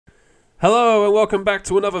Hello and welcome back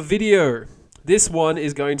to another video. This one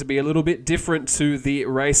is going to be a little bit different to the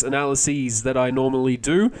race analyses that I normally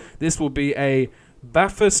do. This will be a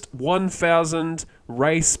Bathurst 1000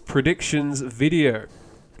 race predictions video.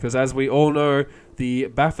 Because as we all know, the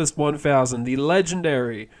Bathurst 1000, the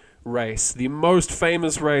legendary race, the most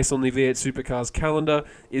famous race on the V8 Supercars calendar,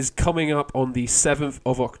 is coming up on the 7th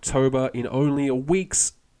of October in only a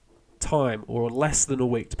week's time, or less than a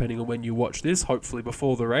week, depending on when you watch this, hopefully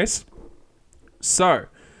before the race. So,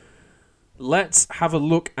 let's have a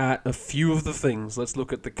look at a few of the things. Let's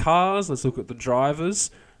look at the cars, let's look at the drivers,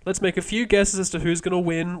 let's make a few guesses as to who's going to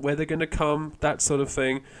win, where they're going to come, that sort of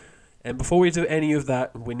thing. And before we do any of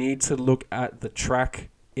that, we need to look at the track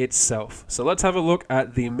itself. So let's have a look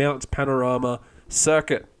at the Mount Panorama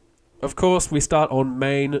circuit. Of course, we start on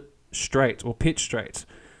Main Straight, or Pit Straight.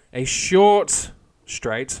 A short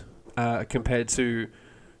straight compared to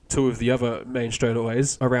two of the other main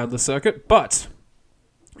straightaways around the circuit, but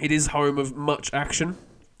it is home of much action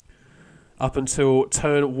up until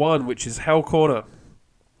turn 1, which is Hell Corner.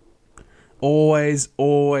 Always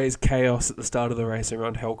chaos at the start of the race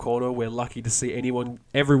around Hell Corner. We're lucky to see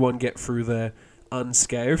everyone get through there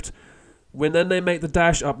unscathed. When then they make the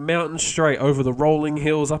dash up Mountain Straight over the rolling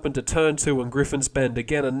hills up into turn 2 and Griffin's Bend,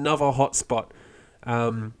 again another hot spot.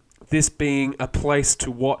 This being a place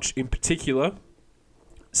to watch in particular,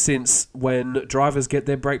 since when drivers get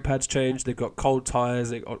their brake pads changed, they've got cold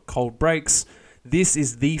tyres, they've got cold brakes. This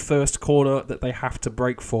is the first corner that they have to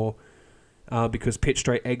brake for because Pit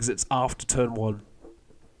Straight exits after turn 1.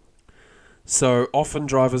 So often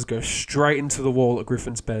drivers go straight into the wall at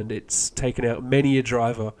Griffin's Bend. It's taken out many a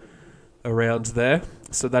driver around there.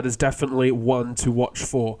 So that is definitely one to watch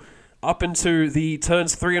for. Up into the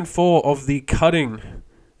turns 3 and 4 of the cutting.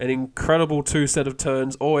 An incredible two-set of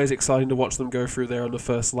turns, always exciting to watch them go through there on the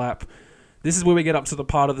first lap. This is where we get up to the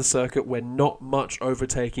part of the circuit where not much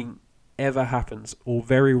overtaking ever happens, or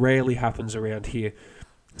very rarely happens around here.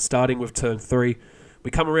 Starting with turn 3, we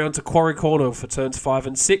come around to Quarry Corner for turns 5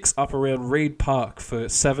 and 6, up around Reed Park for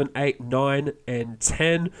 7, 8, 9 and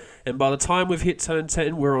 10. And by the time we've hit turn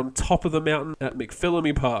 10, we're on top of the mountain at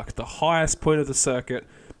McPhillamy Park, the highest point of the circuit,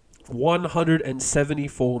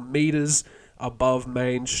 174 metres above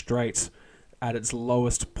Main Straight at its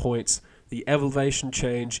lowest points. The elevation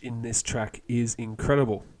change in this track is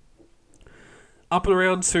incredible. Up and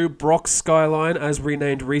around to Brock Skyline, as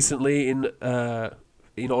renamed recently in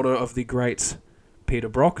honour of the great Peter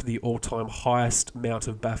Brock, the all-time highest amount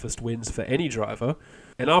of Bathurst wins for any driver.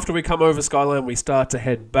 And after we come over Skyline, we start to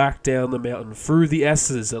head back down the mountain through the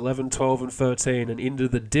S's, 11, 12 and 13, and into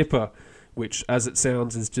the Dipper, which, as it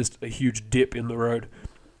sounds, is just a huge dip in the road.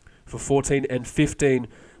 For 14 and 15.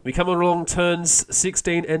 We come along turns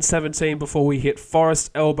 16 and 17 before we hit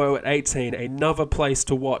Forest Elbow at 18. Another place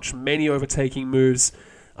to watch. Many overtaking moves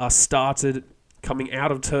are started coming out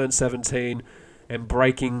of turn 17 and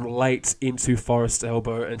breaking late into Forest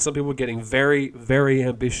Elbow. And some people are getting very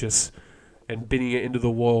ambitious and bidding it into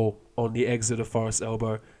the wall on the exit of Forest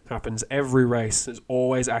Elbow. Happens every race. There's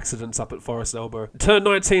always accidents up at Forest Elbow. Turn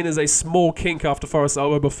 19 is a small kink after Forest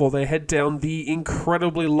Elbow before they head down the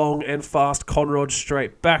incredibly long and fast Conrod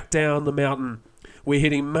Straight. Back down the mountain. We're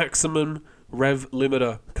hitting maximum rev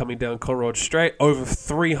limiter coming down Conrod Straight, over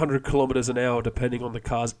 300 kilometers an hour depending on the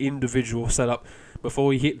car's individual setup, before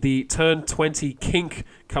we hit the turn 20 kink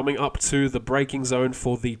coming up to the braking zone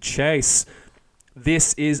for the chase.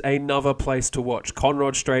 This is another place to watch.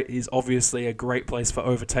 Conrod Straight is obviously a great place for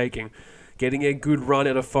overtaking. Getting a good run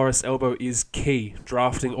out of Forest Elbow is key.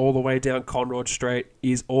 Drafting all the way down Conrod Straight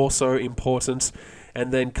is also important.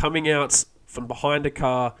 And then coming out from behind a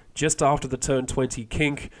car just after the turn 20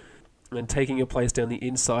 kink and taking a place down the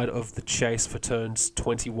inside of the chase for turns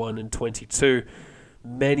 21 and 22.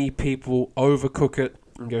 Many people overcook it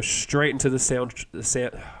and go straight into the sand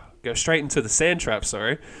trap,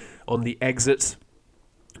 on the exit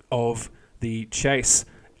of the chase,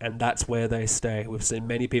 and that's where they stay. We've seen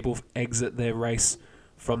many people exit their race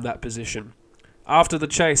from that position. After the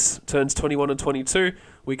chase, turns 21 and 22,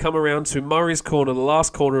 we come around to Murray's Corner, the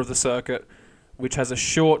last corner of the circuit, which has a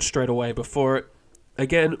short straightaway before it.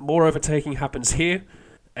 Again, more overtaking happens here,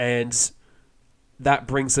 and that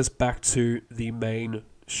brings us back to the Main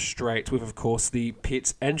Straight, with, of course, the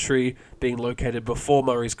pit entry being located before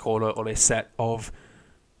Murray's Corner on a set of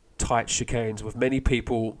tight chicanes, with many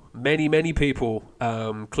people clipping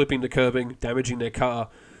the curbing, damaging their car,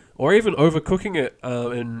 or even overcooking it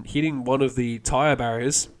and hitting one of the tyre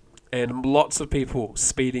barriers, and lots of people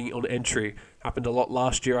speeding on entry. Happened a lot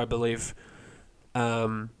last year, I believe. It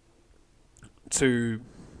happened to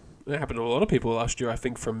a lot of people last year, I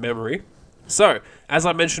think, from memory. So, as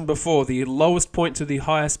I mentioned before, the lowest point to the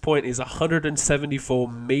highest point is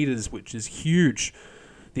 174 meters, which is huge.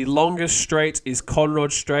 The longest straight is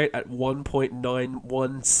Conrod Straight at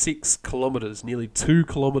 1.916 kilometers, nearly 2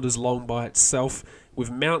 kilometers long by itself,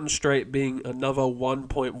 with Mountain Straight being another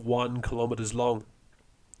 1.1 kilometers long.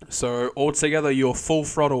 So altogether, you're full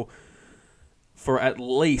throttle for at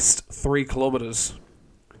least 3 kilometers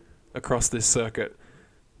across this circuit,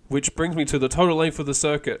 which brings me to the total length of the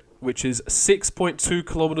circuit, which is 6.2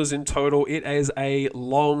 kilometers in total. It is a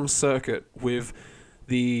long circuit, with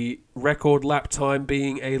the record lap time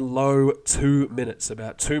being a low 2 minutes,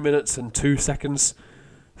 about 2 minutes and 2 seconds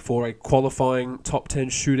for a qualifying top 10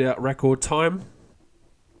 shootout record time.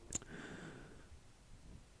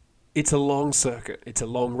 It's a long circuit. It's a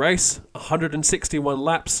long race, 161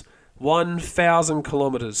 laps, 1,000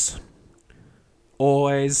 kilometers.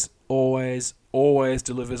 Always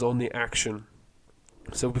delivers on the action.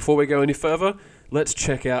 So before we go any further, let's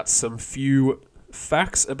check out some few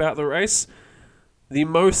facts about the race. The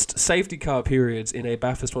most safety car periods in a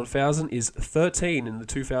Bathurst 1000 is 13 in the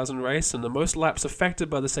 2000 race, and the most laps affected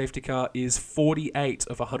by the safety car is 48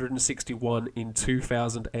 of 161 in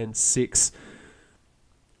 2006.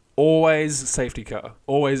 Always safety car,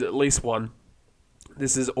 always at least one.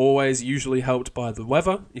 This is always usually helped by the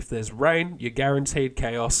weather. If there's rain, you're guaranteed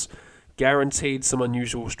chaos, guaranteed some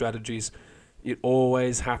unusual strategies. It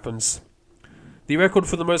always happens. The record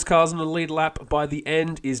for the most cars on the lead lap by the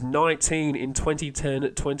end is 19 in 2010,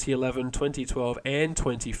 2011, 2012, and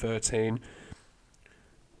 2013.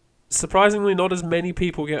 Surprisingly, not as many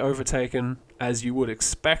people get overtaken as you would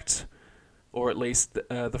expect, or at least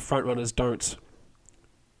the front runners don't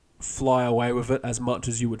fly away with it as much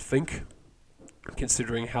as you would think,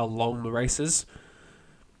 considering how long the race is.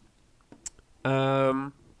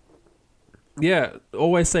 Yeah,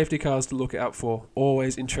 always safety cars to look out for.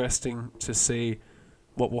 Always interesting to see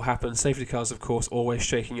what will happen. Safety cars, of course, always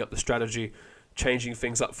shaking up the strategy, changing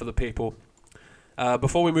things up for the people.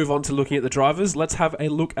 Before we move on to looking at the drivers, let's have a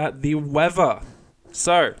look at the weather.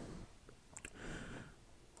 So,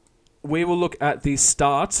 we will look at the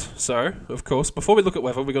start. So, of course, before we look at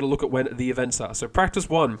weather, we've got to look at when the events are. So, practice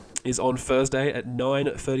 1 is on Thursday at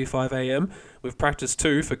 9:35 a.m. with practice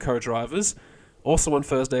 2 for co-drivers, also on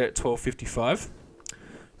Thursday at 12:55.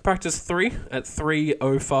 Practice 3 at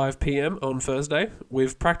 3:05 p.m. on Thursday,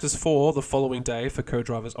 with practice 4 the following day for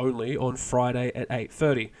co-drivers only on Friday at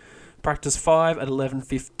 8:30. Practice 5 at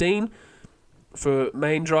 11:15 for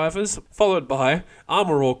main drivers, followed by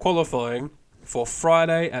Armour All qualifying for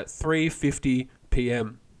Friday at 3:50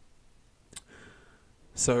 p.m.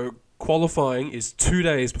 So qualifying is 2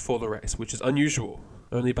 days before the race, which is unusual.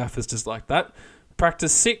 Only Bathurst is like that.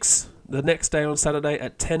 Practice 6 the next day on Saturday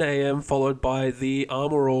at 10 a.m, followed by the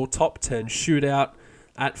Armour All Top 10 shootout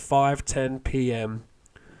at 5:10 p.m.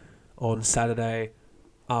 on Saturday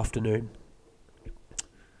afternoon.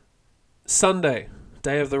 Sunday,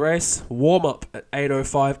 day of the race, warm-up at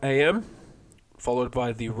 8:05 a.m, followed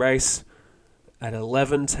by the race at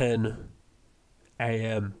 11:10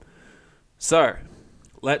 a.m. So,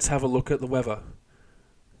 let's have a look at the weather.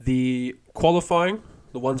 The qualifying,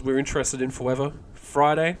 the ones we're interested in for weather,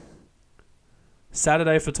 Friday,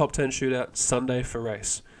 Saturday for top 10 shootout, Sunday for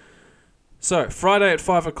race. So, Friday at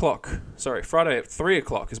 3 o'clock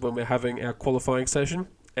is when we're having our qualifying session.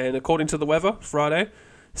 And according to the weather, Friday,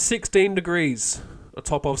 16 degrees, a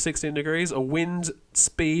top of 16 degrees, a wind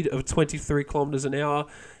speed of 23 kilometers an hour,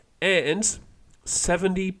 and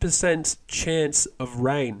 70% chance of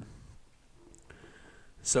rain.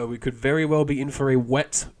 So we could very well be in for a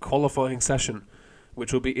wet qualifying session,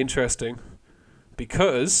 which will be interesting,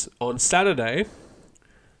 because on Saturday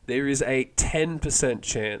there is a 10%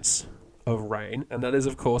 chance of rain, and that is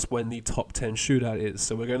of course when the top 10 shootout is.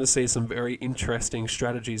 So we're going to see some very interesting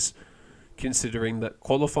strategies, considering that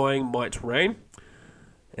qualifying might rain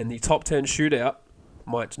and the top 10 shootout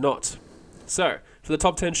might not. So for the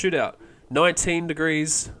top 10 shootout, 19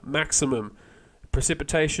 degrees maximum,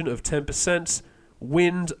 precipitation of 10%,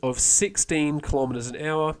 wind of 16 kilometers an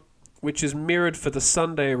hour, which is mirrored for the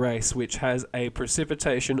Sunday race, which has a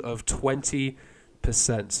precipitation of 20%.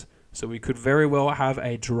 So we could very well have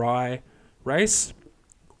a dry race,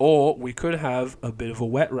 or we could have a bit of a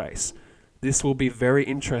wet race. This will be very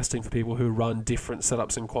interesting for people who run different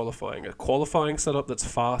setups in qualifying. A qualifying setup that's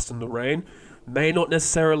fast in the rain may not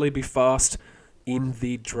necessarily be fast in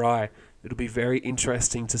the dry. It'll be very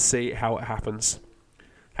interesting to see how it happens.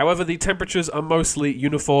 However, the temperatures are mostly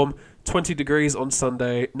uniform. 20 degrees on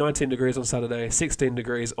Sunday, 19 degrees on Saturday, 16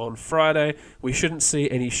 degrees on Friday. We shouldn't see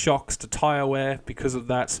any shocks to tyre wear because of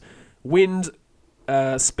that. Wind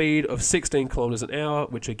a speed of 16 kilometers an hour,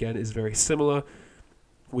 which again is very similar.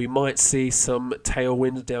 We might see some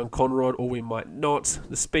tailwind down Conrod, or we might not.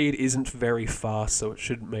 The speed isn't very fast, so it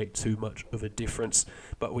shouldn't make too much of a difference.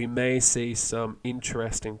 But we may see some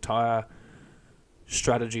interesting tyre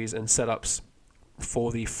strategies and setups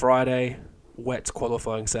for the Friday wet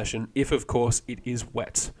qualifying session, if of course it is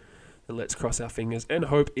wet. And let's cross our fingers and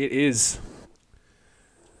hope it is.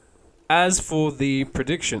 As for the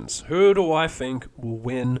predictions, who do I think will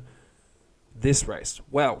win this race?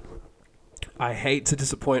 Well, I hate to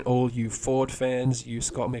disappoint all you Ford fans, you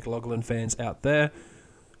Scott McLaughlin fans out there,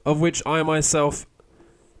 of which I myself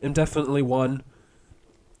am definitely one,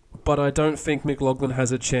 but I don't think McLaughlin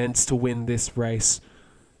has a chance to win this race.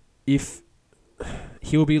 If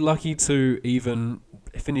he'll be lucky to even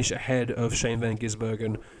finish ahead of Shane van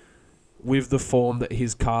Gisbergen with the form that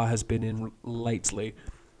his car has been in lately.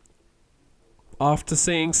 After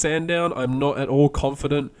seeing Sandown, I'm not at all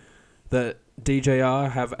confident that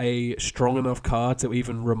DJR have a strong enough car to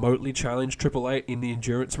even remotely challenge Triple Eight in the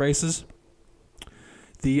endurance races.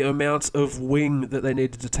 The amount of wing that they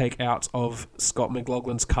needed to take out of Scott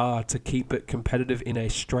McLaughlin's car to keep it competitive in a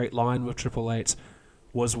straight line with Triple Eight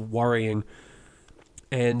was worrying.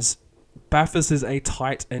 And Bathurst is a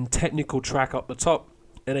tight and technical track up the top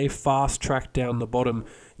and a fast track down the bottom.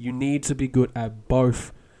 You need to be good at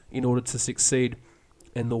both in order to succeed.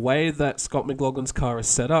 And the way that Scott McLaughlin's car is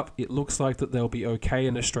set up, it looks like that they'll be okay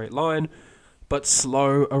in a straight line, but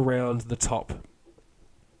slow around the top.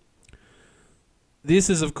 This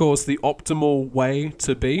is, of course, the optimal way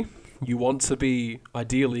to be. You want to be,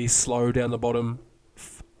 ideally, slow down the bottom.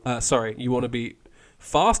 You want to be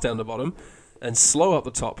fast down the bottom and slow up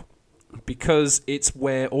the top, because it's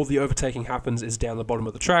where all the overtaking happens is down the bottom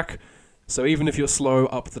of the track. So even if you're slow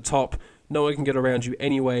up the top, no one can get around you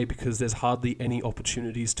anyway, because there's hardly any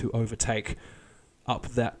opportunities to overtake up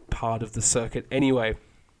that part of the circuit anyway.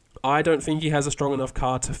 I don't think he has a strong enough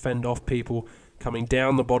car to fend off people coming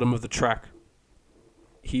down the bottom of the track.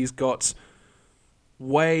 He's got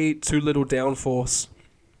way too little downforce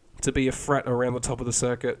to be a threat around the top of the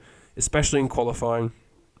circuit, especially in qualifying.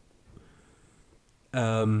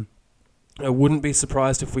 I wouldn't be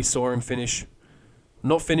surprised if we saw him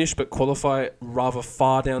not finish, but qualify rather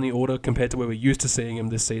far down the order compared to where we're used to seeing him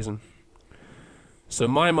this season. So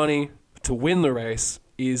my money to win the race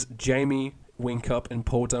is Jamie Whincup and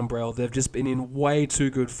Paul Dumbrell. They've just been in way too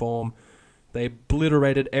good form. They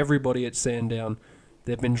obliterated everybody at Sandown.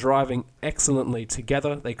 They've been driving excellently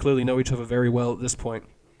together. They clearly know each other very well at this point.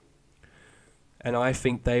 And I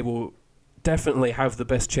think they will definitely have the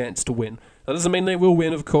best chance to win. That doesn't mean they will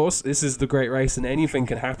win, of course. This is the great race and anything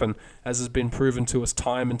can happen, as has been proven to us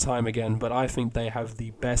time and time again. But I think they have the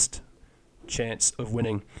best chance of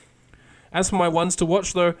winning. As for my ones to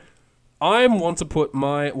watch, though, I want to put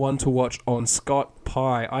my one to watch on Scott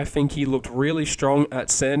Pye. I think he looked really strong at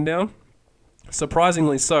Sandown.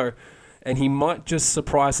 Surprisingly so. And he might just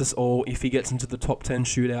surprise us all if he gets into the top 10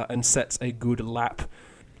 shootout and sets a good lap.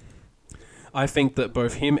 I think that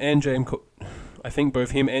both him and James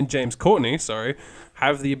Courtney,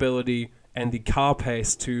 have the ability and the car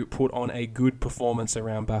pace to put on a good performance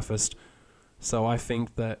around Bathurst. So I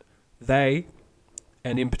think that they,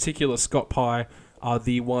 and in particular Scott Pye, are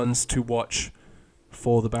the ones to watch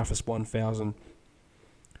for the Bathurst 1000.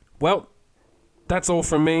 Well, that's all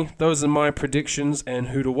from me. Those are my predictions and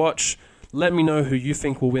who to watch. Let me know who you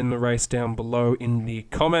think will win the race down below in the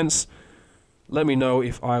comments. Let me know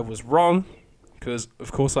if I was wrong, because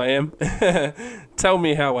of course I am. Tell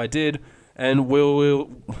me how I did, and we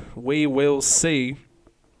will see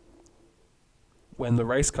when the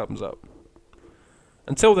race comes up.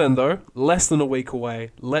 Until then, though, less than a week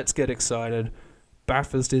away. Let's get excited.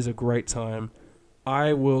 Bathurst is a great time.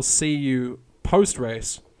 I will see you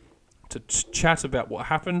post-race to chat about what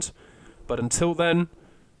happened, but until then,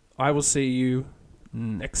 I will see you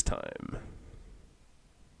next time.